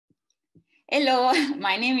Hello,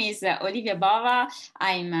 my name is Olivia Bova.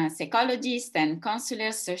 I'm a psychologist and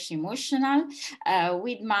counselor socio-emotional.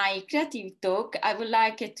 With my creative talk, I would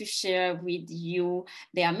like to share with you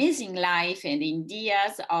the amazing life and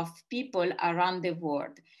ideas of people around the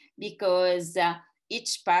world because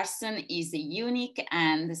each person is unique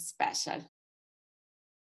and special.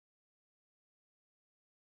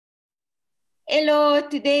 Hello,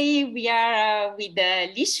 today we are with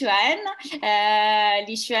Lishuwen.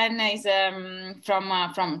 Lishuwen is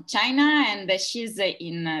from China and she's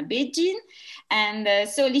in Beijing. And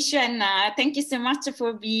so Lishuwen, thank you so much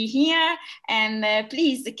for being here. And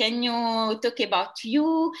please, can you talk about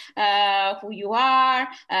you, who you are,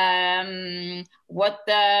 what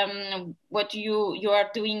you are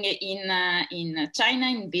doing in China,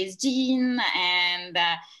 in Beijing, and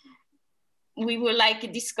we would like to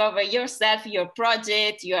discover yourself, your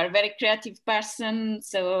project. You are a very creative person,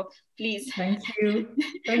 so please. Thank you.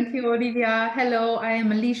 Thank you, Olivia. Hello, I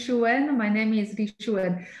am Lishuwen. My name is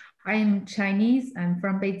Lishuwen. I am Chinese. I'm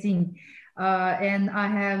from Beijing. And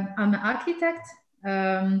I'm an architect.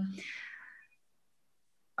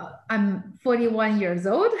 I'm 41 years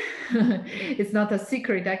old. It's not a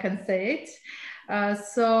secret, I can say it.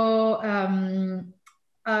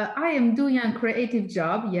 I am doing a creative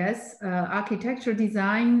job, yes, architecture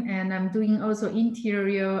design, and I'm doing also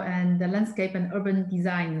interior and the landscape and urban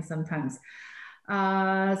design sometimes.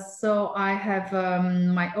 So I have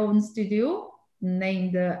my own studio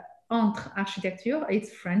named ENTRE Architecture.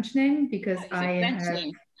 It's French name because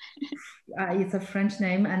it's a French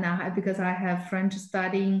name, and because I have French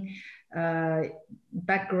studying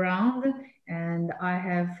background, and I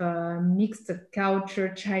have a mixed culture,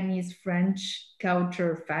 Chinese French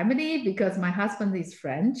culture family because my husband is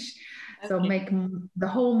French. Okay. So make the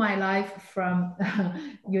whole my life from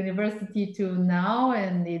university to now,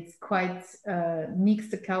 and it's quite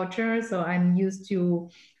mixed culture. So I'm used to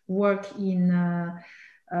work in a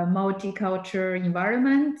multicultural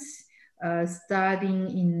environment. Studying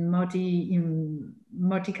in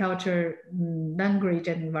multicultural language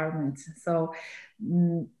and environment. So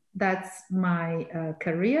that's my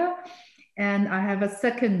career. And I have a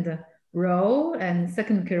second role and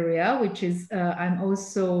second career, which is I'm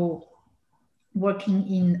also working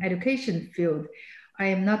in education field. I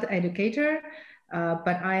am not an educator,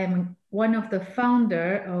 but I am one of the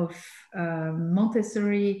founder of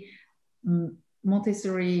Montessori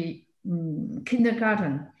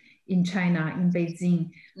kindergarten in China, in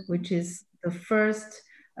Beijing, which is the first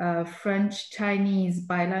French-Chinese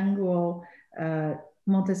bilingual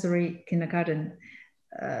Montessori kindergarten.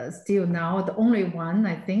 Still now, the only one,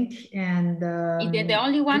 I think. And is it the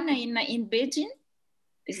only one in Beijing?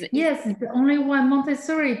 Yes, it's the only one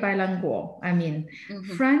Montessori bilingual. I mean,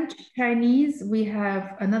 French, Chinese, we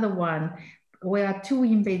have another one. We are two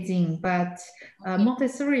in Beijing, but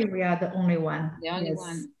Montessori, we are the only one. The only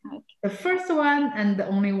one. Okay. The first one and the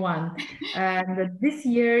only one. And this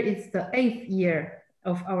year is the 8th year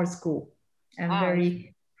of our school. I'm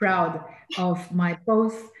very proud of my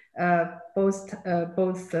both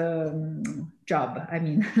job. I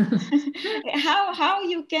mean, how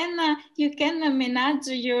you can manage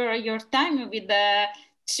your time with the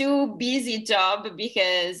too busy job,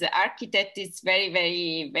 because architect is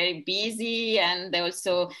very busy, and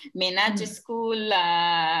also manage school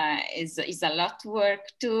is a lot of work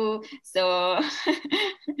too. So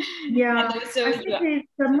yeah, I think it's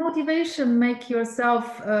the motivation make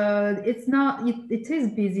yourself. It's not. It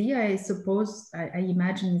is busy. I suppose. I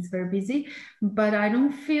imagine it's very busy, but I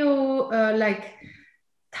don't feel like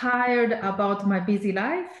tired about my busy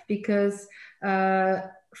life because.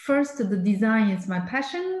 First, the design is my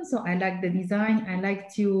passion, so I like the design. I like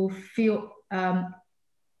to feel. I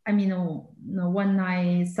mean, when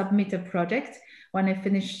I submit a project, when I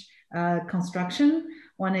finish construction,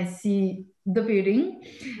 when I see the building,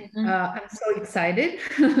 I'm so excited.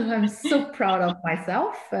 I'm so proud of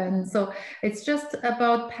myself, and so it's just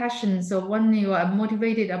about passion. So when you are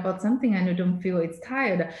motivated about something and you don't feel it's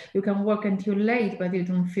tired, you can work until late, but you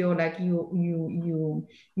don't feel like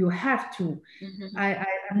you have to.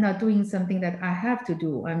 I'm not doing something that I have to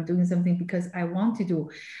do. I'm doing something because I want to do.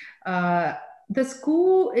 The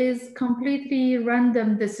school is completely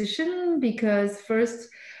random decision because first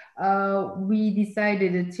we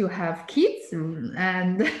decided to have kids,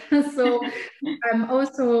 and so I'm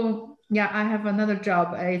also, I have another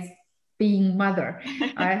job. It's being mother.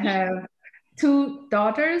 I have 2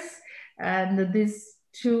 daughters, and these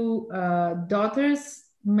 2 daughters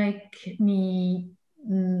make me,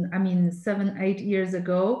 7, 8 years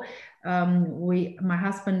ago, my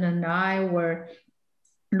husband and I were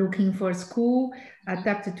looking for a school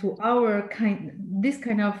adapted to our this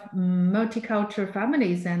kind of multicultural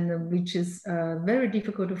families, and which is very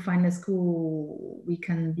difficult to find a school we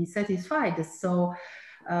can be satisfied. So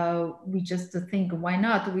we just think, why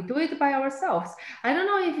not? We do it by ourselves. I don't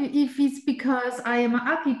know if it's because I am an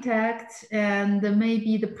architect and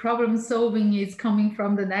maybe the problem solving is coming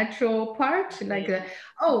from the natural part, like,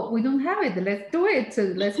 oh, we don't have it, let's do it,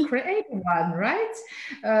 let's create one, right?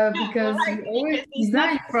 Because right, we always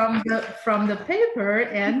design from the paper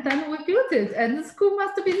and then we build it, and the school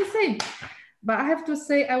must be the same. But I have to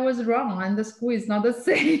say I was wrong, and the school is not the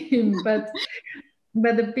same.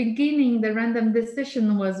 But the beginning, the random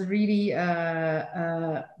decision was really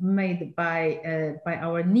made by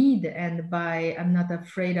our need, and by I'm not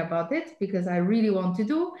afraid about it, because I really want to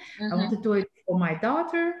do. I want to do it for my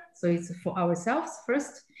daughter, so it's for ourselves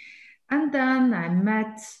first. And then I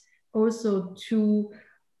met also two.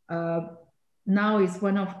 Now is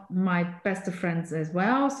one of my best friends as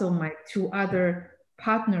well. So my two other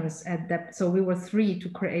partners at that. So we were three to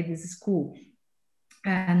create this school.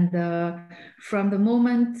 And from the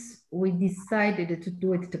moment we decided to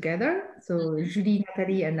do it together, so Julie,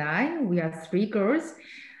 Nathalie, and I, we are three girls.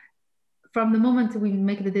 From the moment we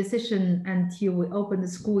make the decision until we open the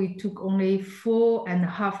school, it took only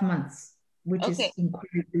 4.5 months, which is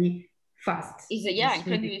incredibly fast.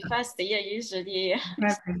 Incredibly fast. Yeah, usually.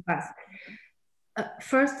 Incredibly fast.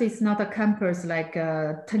 First, it's not a campus like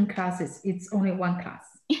 10 classes. It's only one class.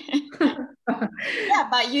 Yeah,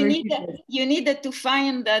 but you need to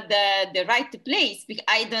find the right place, because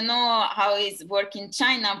I don't know how it's work in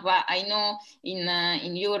China, but I know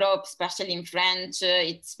in Europe, especially in French,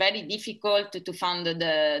 it's very difficult to find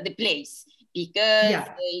the place, because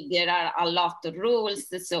there are a lot of rules.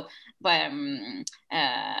 So, but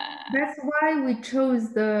that's why we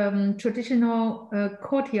chose the traditional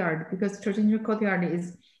courtyard, because traditional courtyard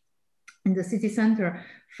is in the city center.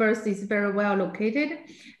 First, it's very well located,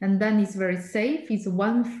 and then it's very safe. It's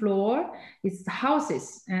one floor, it's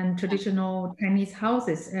houses and traditional Chinese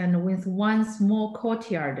houses, and with one small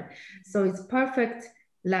courtyard. So it's perfect.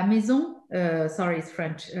 La Maison, sorry, it's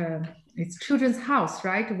French. It's children's house,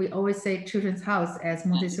 right? We always say children's house as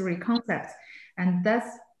Montessori concept. And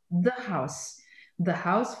that's the house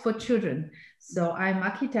for children. So I'm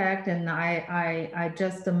architect, and I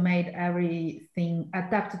just made everything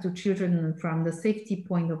adapted to children from the safety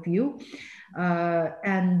point of view.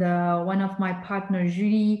 And one of my partners,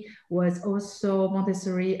 Julie, was also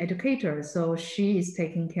Montessori educator. So she is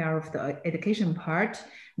taking care of the education part.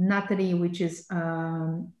 Natalie, which is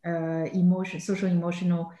social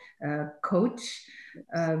emotional coach,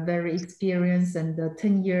 very experienced, and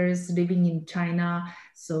 10 years living in China.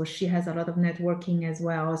 So she has a lot of networking as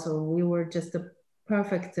well. So we were just a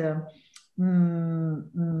perfect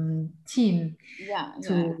team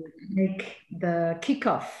to make the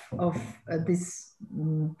kickoff of this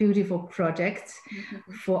beautiful project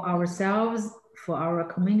for ourselves, for our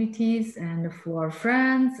communities, and for our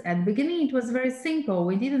friends. At the beginning, it was very simple.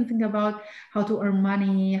 We didn't think about how to earn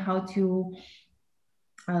money, how to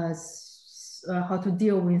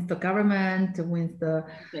deal with the government, with the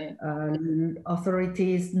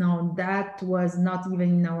authorities. No, that was not even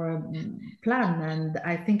in our plan. And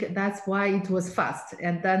I think that's why it was fast.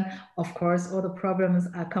 And then, of course, all the problems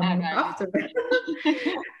are coming after.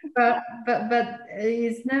 but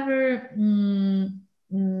it's never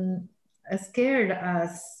scared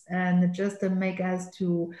us and just make us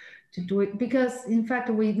to do it, because in fact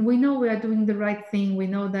we know we are doing the right thing. We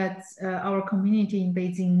know that our community in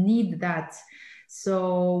Beijing need that.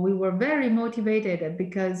 So we were very motivated,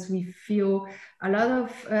 because we feel a lot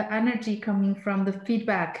of energy coming from the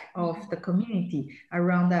feedback of the community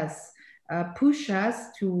around us, push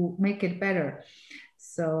us to make it better.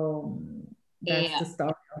 So that's the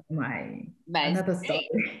start of another story.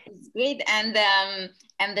 It's great. And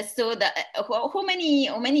so how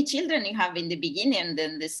many children you have in the beginning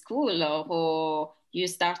in the school, or who you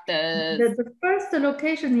started? The first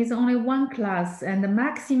location is only one class, and the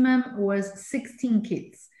maximum was 16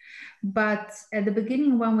 kids. But at the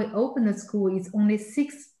beginning, when we opened the school, it's only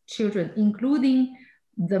 6 children, including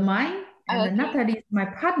mine and Natalie, my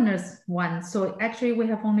partner's one. So actually we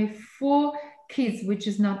have only 4 kids, which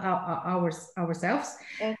is not ourselves.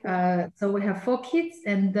 So we have 4 kids,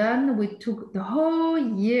 and then we took the whole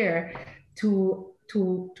year to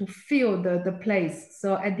fill the place.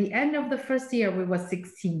 So at the end of the first year, we were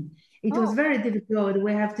 16. It was very difficult.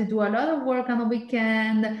 We have to do a lot of work on the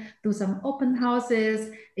weekend, do some open houses,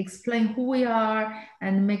 explain who we are,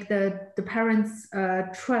 and make the parents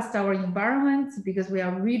trust our environment, because we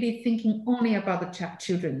are really thinking only about the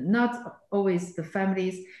children, not always the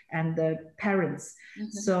families and the parents.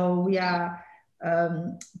 So we are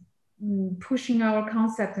pushing our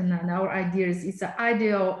concept and our ideas. It's an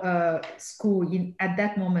ideal school at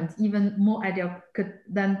that moment, even more ideal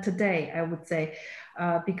than today, I would say,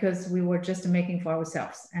 because we were just making for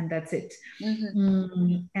ourselves, and that's it.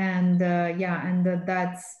 And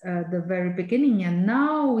that's the very beginning. And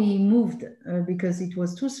now we moved because it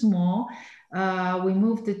was too small. We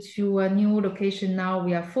moved to a new location. Now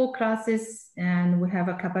we have 4 classes, and we have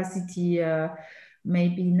a capacity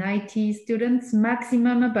maybe 90 students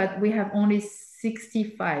maximum, but we have only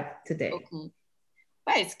 65 today.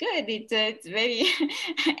 Well, it's good. It's very,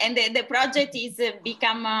 and the project is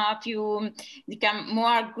become more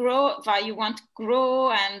grow. You want to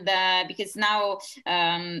grow, and because now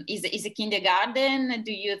is a kindergarten.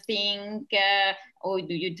 Do you think, or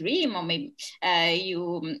do you dream, or maybe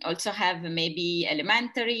you also have maybe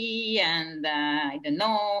elementary and I don't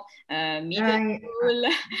know, middle school?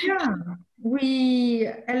 Yeah.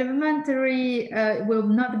 Elementary will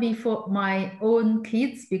not be for my own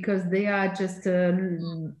kids because they are just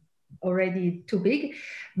already too big.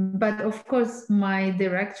 But of course, my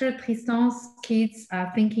director, Tristan's kids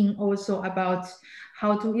are thinking also about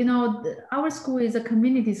how to, our school is a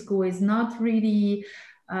community school. It's not really,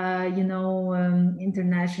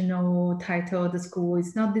 international titled school.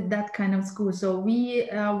 It's not that kind of school. So we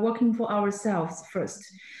are working for ourselves first.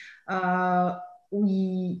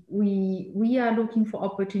 We are looking for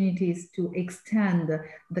opportunities to extend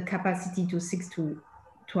the capacity to 6 to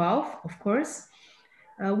 12, of course.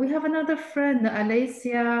 We have another friend,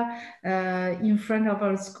 Alicia, in front of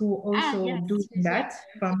our school, also doing that.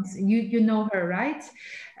 From you know her, right?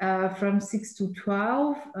 From 6 to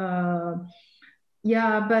 12.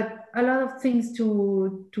 But a lot of things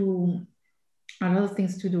to do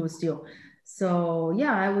still. So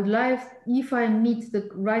yeah, I would like, if I meet the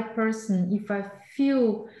right person, if I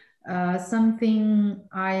feel something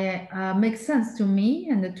makes sense to me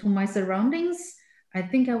and to my surroundings, I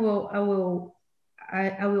think I will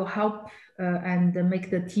help and make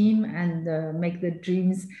the team and make the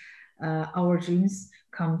dreams, our dreams,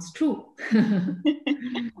 comes true.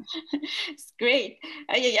 It's great.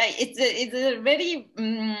 It's a very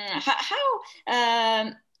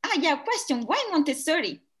question. Why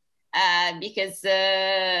Montessori? Because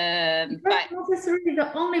Montessori is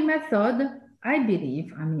the only method, I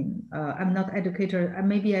believe. I mean, I'm not educator.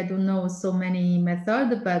 Maybe I don't know so many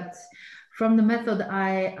methods, but from the method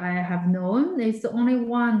I have known, it's the only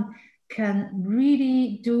one can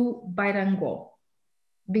really do bilingual,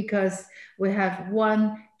 because we have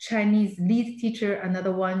one Chinese lead teacher,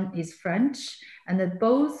 another one is French, and that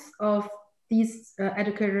both of these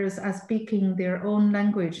educators are speaking their own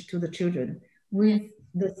language to the children with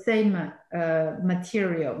the same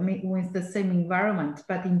material, with the same environment,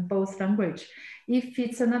 but in both language. If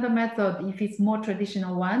it's another method, if it's more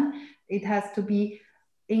traditional one, it has to be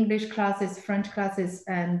English classes, French classes,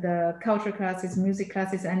 and culture classes, music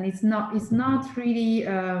classes, and it's not really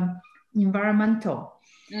environmental.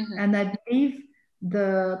 And I believe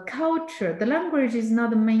the culture, the language is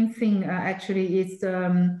not the main thing. Actually, it's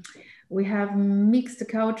we have mixed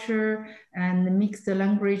culture and mixed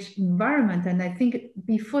language environment. And I think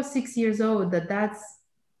before 6 years old, that's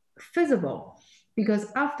feasible.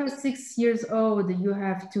 Because after 6 years old, you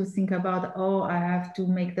have to think about, I have to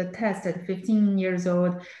make the test at 15 years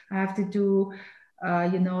old. I have to do,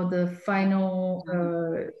 the final,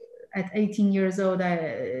 at 18 years old,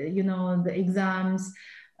 the exams.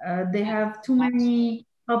 They have too many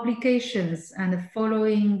obligations, and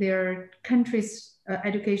following their country's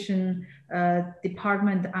education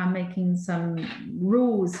department are making some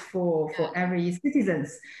rules for every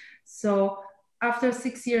citizens. So after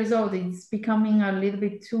 6 years old, it's becoming a little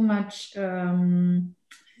bit too much, too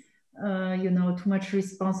much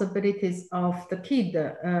responsibilities of the kid,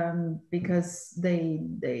 because they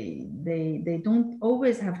don't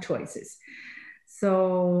always have choices.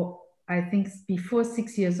 So I think before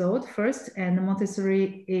 6 years old first, and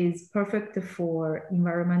Montessori is perfect for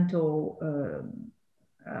environmental,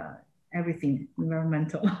 everything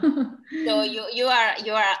environmental. So you are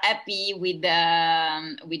happy with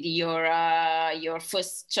your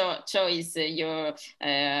first choice, your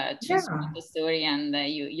choose Montessori, and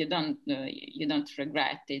you don't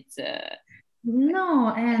regret it. No,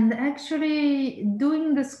 and actually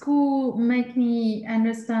doing the school make me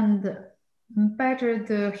understand better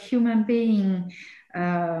the human being,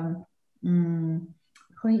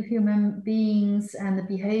 human beings and the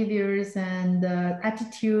behaviors and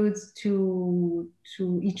attitudes to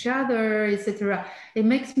each other, etc. It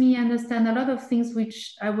makes me understand a lot of things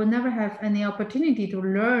which I would never have any opportunity to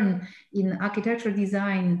learn in architectural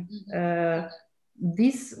design.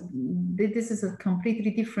 This is a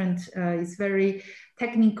completely different, it's very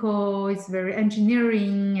technical, it's very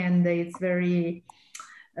engineering, and it's very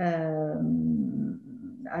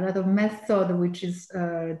a lot of method which is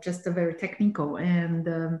just a very technical. And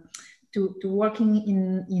to working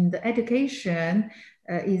in the education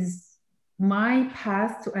is my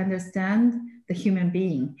path to understand the human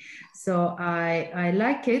being. So I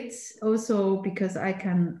like it also because I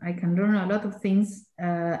can learn a lot of things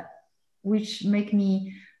which make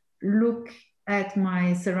me look at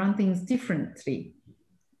my surroundings differently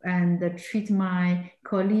and treat my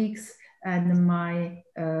colleagues and my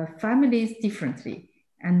families differently,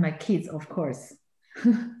 and my kids, of course.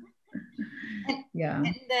 Yeah.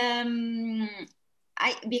 And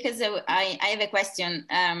because I have a question.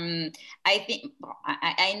 I think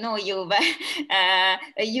I know you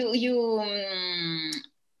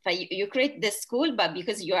create the school, but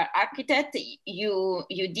because you are architect, you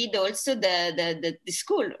did also the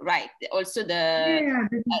school, right? Also the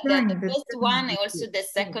first one, also the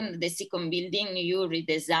second building, you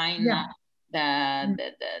redesign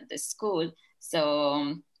the school.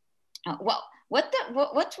 So well, what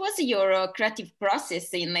was your creative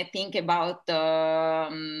process in, I think, about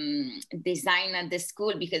design at the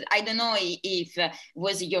school? Because I don't know if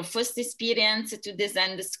was your first experience to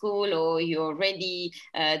design the school, or you already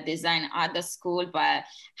design other school, but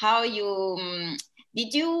how you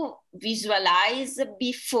did you visualize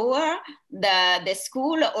before the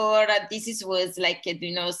school, or this was like,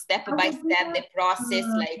 you know, step by step the process,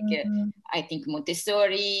 like I think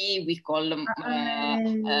Montessori, we call them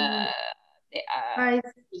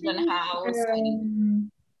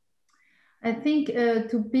I think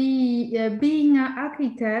to be being an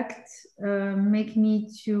architect make me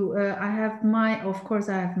to I have my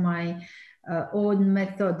own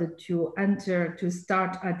method to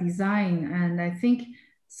start a design. And I think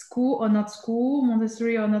school or not school,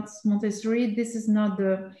 Montessori or not Montessori, this is not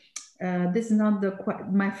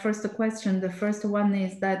my first question. The first one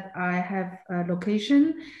is that I have a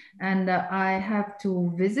location and I have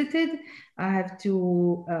to visit it. I have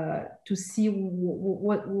to see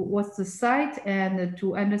what's the site, and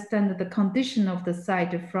to understand the condition of the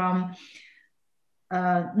site from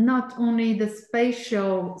not only the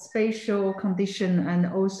spatial condition, and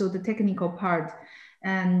also the technical part,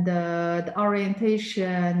 and the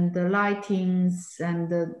orientation, the lightings, and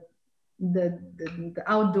the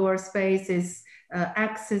outdoor spaces,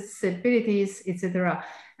 accessibilities, etc.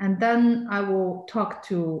 And then I will talk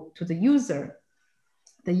to the user.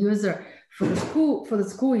 The user for the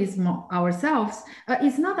school is ourselves.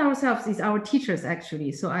 It's not ourselves, it's our teachers,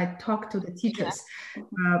 actually. So I talk to the teachers.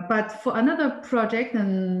 But for another project,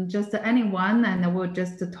 and just anyone, and I will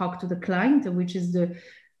just talk to the client, which is the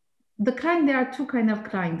client. There are two kinds of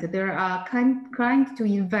clients. There are client to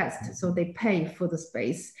invest, so they pay for the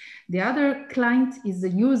space. The other client is the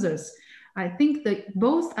users. I think that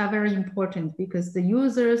both are very important, because the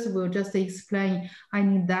users will just explain, I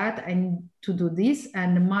need that, I need to do this,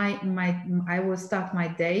 and I will start my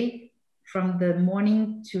day from the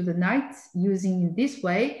morning to the night using in this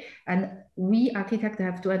way. And we architects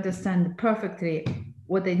have to understand perfectly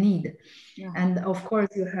what they need. Yeah. And of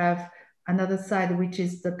course you have another side, which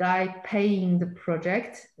is the guy paying the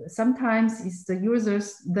project. Sometimes it's the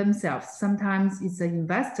users themselves, sometimes it's an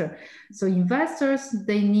investor. So investors,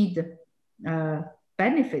 they need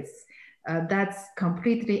benefits. That's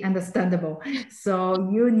completely understandable. So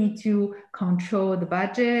you need to control the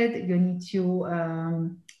budget. You need to,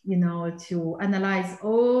 to analyze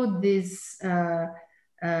all these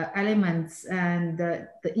elements and the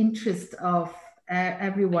interest of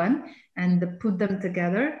everyone, and put them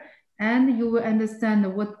together. And you will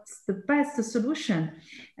understand what's the best solution.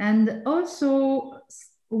 And also,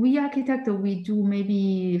 we architects, we do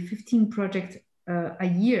maybe 15 projects a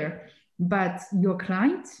year. But your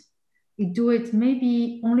client, you do it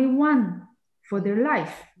maybe only one for their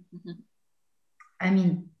life. Mm-hmm. I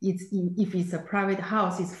mean, if it's a private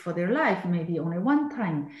house, it's for their life, maybe only one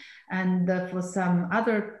time. And for some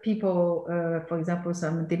other people, for example,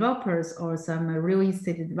 some developers or some real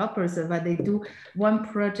estate developers, but they do one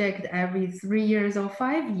project every 3 years or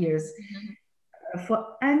 5 years. Mm-hmm.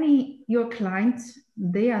 For your clients,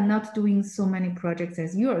 they are not doing so many projects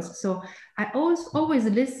as yours. So I always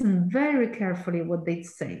listen very carefully what they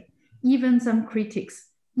say, even some critics,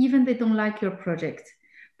 even they don't like your project,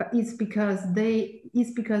 but it's because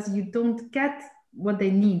you don't get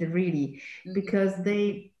they need really, because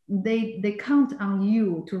they count on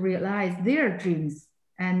you to realize their dreams.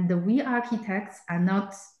 And we architects are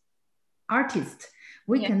not artists.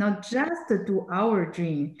 We cannot just do our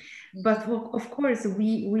dream, but of course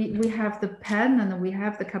we have the pen and we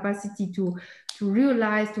have the capacity to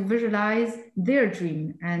realize, to visualize their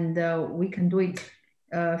dream, and we can do it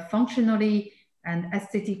functionally and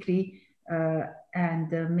aesthetically,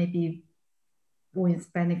 and maybe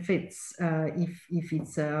with benefits if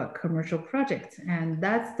it's a commercial project. And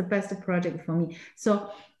that's the best project for me.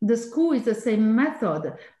 So the school is the same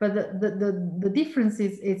method, but the difference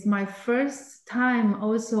is it's my first time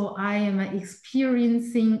also I am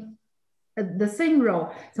experiencing the same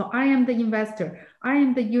role. So I am the investor, I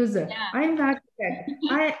am the user, I am the architect,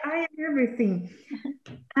 I am everything.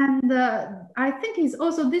 And I think it's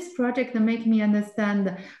also this project that make me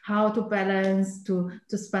understand how to balance, to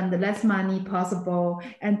spend the less money possible,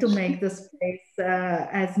 and to make the space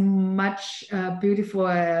as much beautiful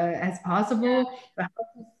as possible. How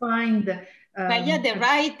to find but the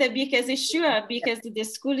right, because the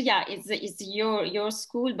school, it's your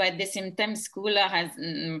school, but at the same time, school has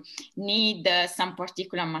need some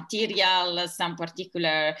particular material, some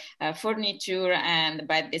particular furniture, and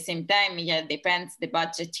but at the same time, depends the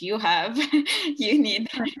budget you have. you need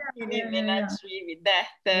menagerie with that,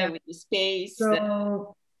 with the space.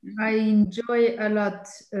 So I enjoy a lot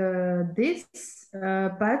this,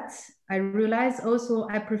 but I realize also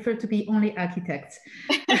I prefer to be only architect.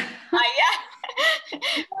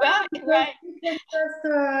 Well, right.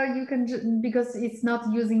 You can because it's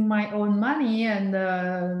not using my own money, and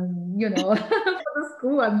for the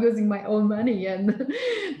school I'm using my own money, and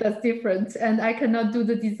that's different. And I cannot do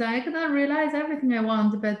the design. I cannot realize everything I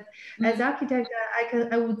want. But as architect,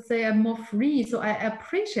 I would say I'm more free. So I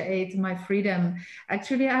appreciate my freedom.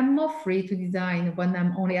 Actually, I'm more free to design when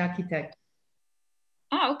I'm only architect.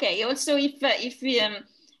 Okay. Also, if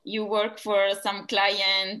you work for some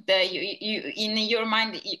client, you in your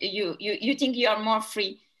mind you think you are more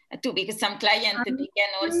free too, because some client they can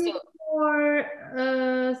also for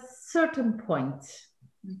a certain point.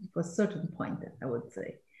 For a certain point, I would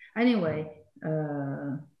say. Anyway,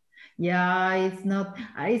 it's not.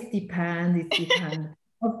 It depends.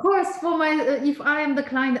 Of course, for if I am the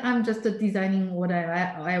client, I'm just designing what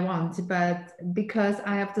I want, but because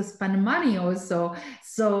I have to spend money also,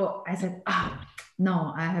 so I said,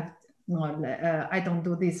 no, I don't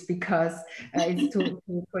do this because it's too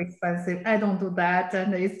expensive. I don't do that,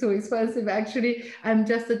 and it's too expensive. Actually, I'm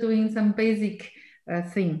just doing some basic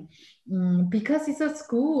thing because it's a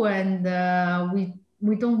school, and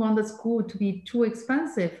we don't want the school to be too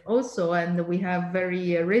expensive also, and we have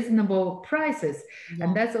very reasonable prices.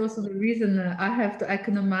 And that's also the reason I have to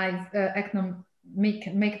make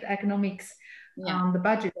the economics on the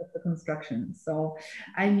budget of the construction. So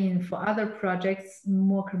I mean, for other projects,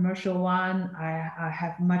 more commercial one, I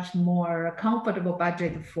have much more comfortable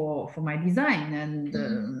budget for my design, and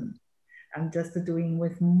I'm just doing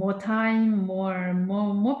with more time, more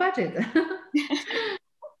budget.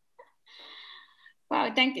 Wow,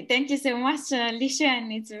 thank you so much,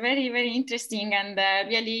 Lishuwen. It's very, very interesting, and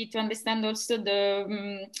really to understand also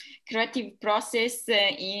the creative process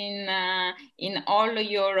in all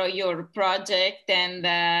your project. And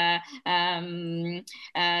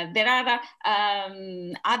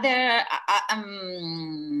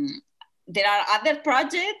there are other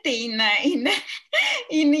projects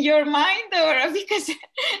in your mind, or because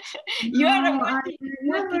you are a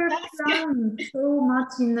multitasker? So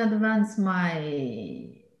much in advance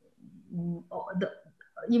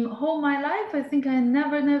in all my life. I think I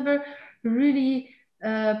never really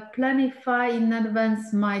planify in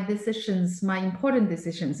advance my decisions, my important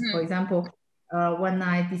decisions. For example, when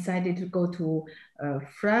I decided to go to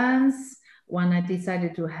France, when I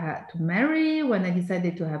decided to marry, when I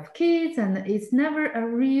decided to have kids, and it's never a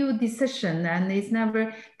real decision, and it's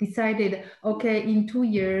never decided, okay, in 2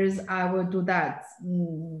 years I will do that.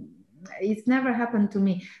 It's never happened to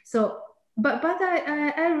me. So, but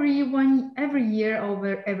I every year,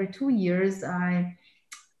 over every 2 years, I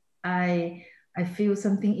feel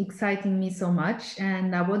something exciting me so much,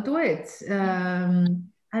 and I will do it.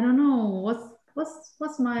 I don't know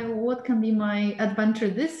what can be my adventure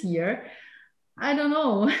this year. I don't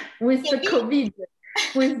know. With the COVID,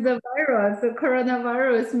 with the virus, the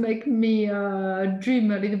coronavirus make me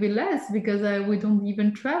dream a little bit less, because we don't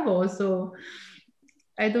even travel. So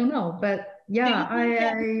I don't know. But yeah, I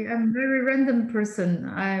am a very random person.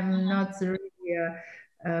 I'm not really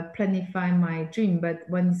planifying my dream, but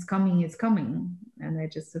when it's coming, it's coming, and I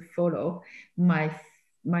just follow my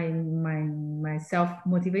self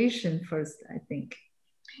motivation first, I think.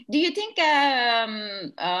 Do you think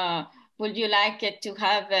would you like to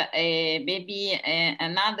have maybe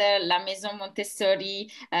another La Maison Montessori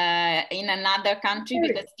in another country?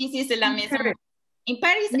 Because this is La Maison in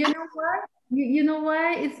Paris. You know why? You know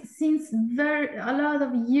why? It's since a lot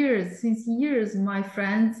of years, since years, my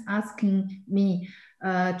friends asking me,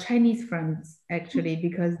 Chinese friends actually,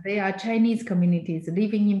 because they are Chinese communities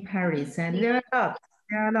living in Paris, and there are a lot.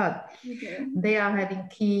 There are a lot. Okay. They are having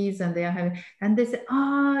kids, and they say,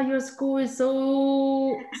 your school is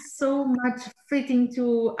so much fitting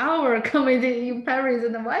to our community in Paris,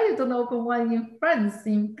 and why you don't open one in France,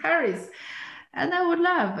 in Paris? And I would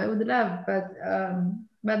love,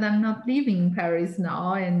 but I'm not living in Paris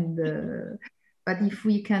now. And but if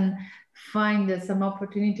we can find some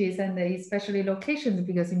opportunities, and especially locations,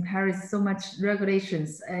 because in Paris so much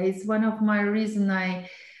regulations, it's one of my reason I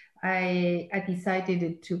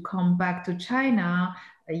decided to come back to China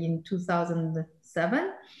in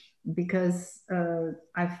 2007, because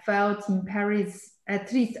I felt in Paris,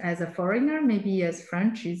 at least as a foreigner, maybe as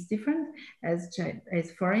French is different, as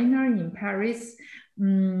foreigner in Paris,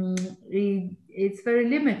 it's very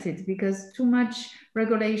limited, because too much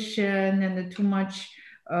regulation and too much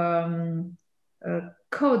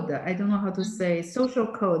code. I don't know how to say social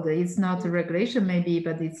code. It's not a regulation maybe,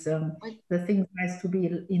 but it's the thing has to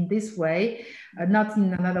be in this way, not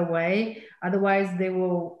in another way. Otherwise, they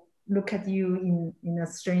will look at you in a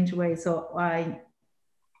strange way. So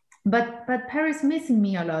but Paris missing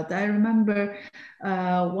me a lot. I remember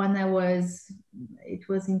when it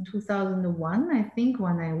was in 2001, I think,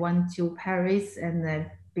 when I went to Paris, and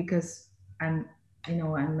because I'm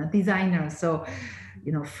a designer, so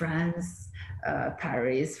France,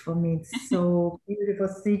 Paris, for me, it's so beautiful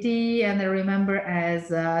city. And I remember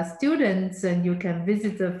as students, and you can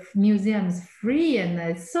visit the museums free, and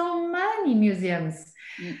there's so many museums.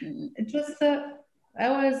 I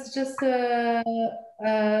was just, I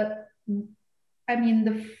mean,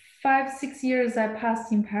 the 5-6 years I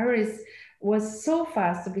passed in Paris was so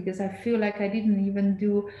fast, because I feel like I didn't even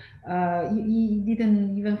you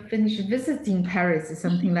didn't even finish visiting Paris or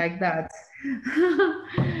something like that.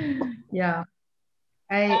 Yeah,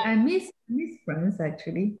 I miss France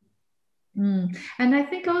actually. And I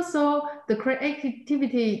think also the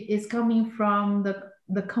creativity is coming from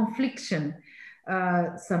the confliction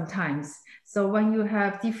sometimes. So when you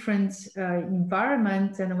have different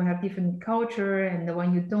environment, and we have different culture, and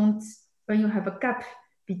when you have a gap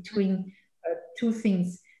between two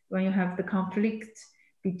things, when you have the conflict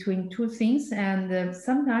between two things, and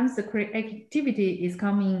sometimes the creativity is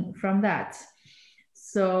coming from that.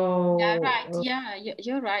 So yeah, right. Yeah,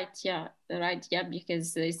 you're right. Yeah, right. Yeah,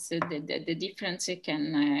 because it's the difference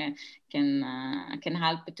can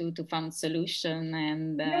help to find solution.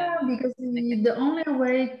 And yeah, because the only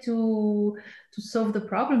way to solve the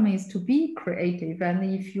problem is to be creative. And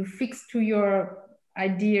if you fix to your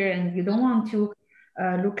idea, and you don't want to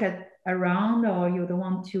look around, or you don't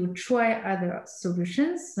want to try other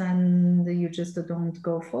solutions, and you just don't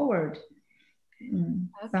go forward.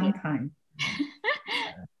 Sometimes.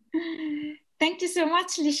 Thank you so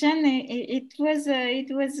much, Lishuwen. It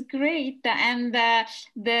was great, and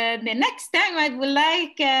the next time I would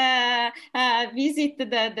like visit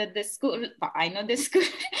the school. I know the school,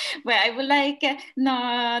 but I would like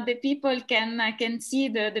the people can see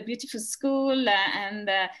the beautiful school and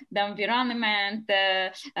the environment,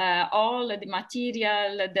 all the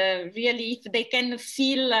material, really if they can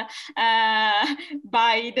feel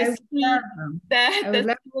by the school. I would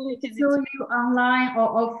love to show you online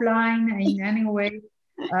or offline in any way.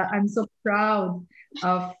 I'm so proud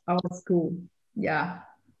of our school. Yeah.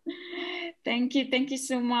 Thank you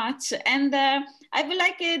so much. And I would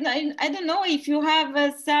like, I don't know if you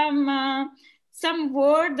have some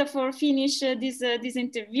word for finish this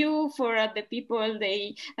interview for the people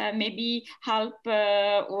they maybe help,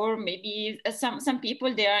 or maybe some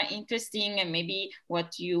people they are interested in maybe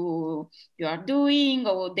what you are doing,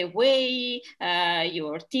 or the way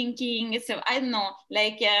you're thinking. So I don't know,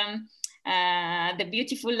 like the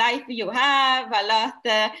beautiful life you have, a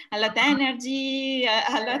lot energy,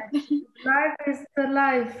 a lot. Life is the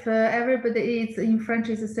life. Everybody is in French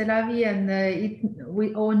is c'est la vie, and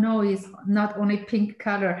we all know is not only pink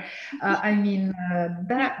color. I mean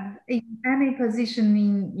that in any position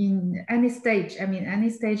in any stage. I mean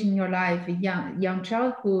any stage in your life, young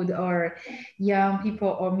childhood or young people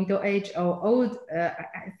or middle age or old.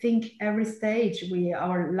 I think every stage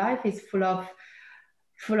our life is full of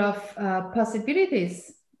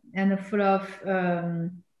possibilities, and full of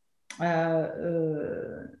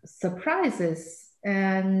surprises,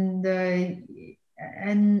 and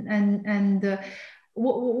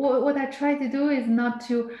what I try to do is not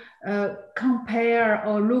to compare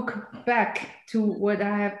or look back to what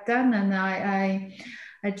I have done, and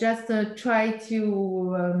I just try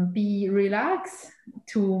to be relaxed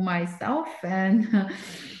to myself and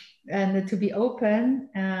and to be open.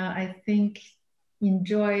 I think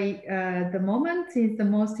enjoy the moment is the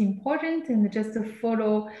most important, and just to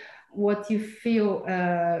follow what you feel,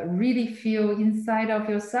 really feel inside of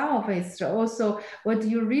yourself. It's also what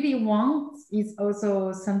you really want is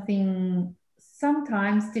also something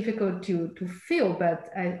sometimes difficult to feel, but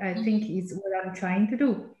I think it's what I'm trying to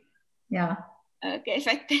do. Yeah. Okay,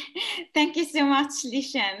 thank you so much,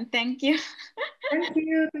 Lishuwen. Thank you. Thank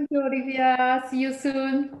you, Olivia. See you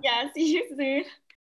soon. Yeah, see you soon.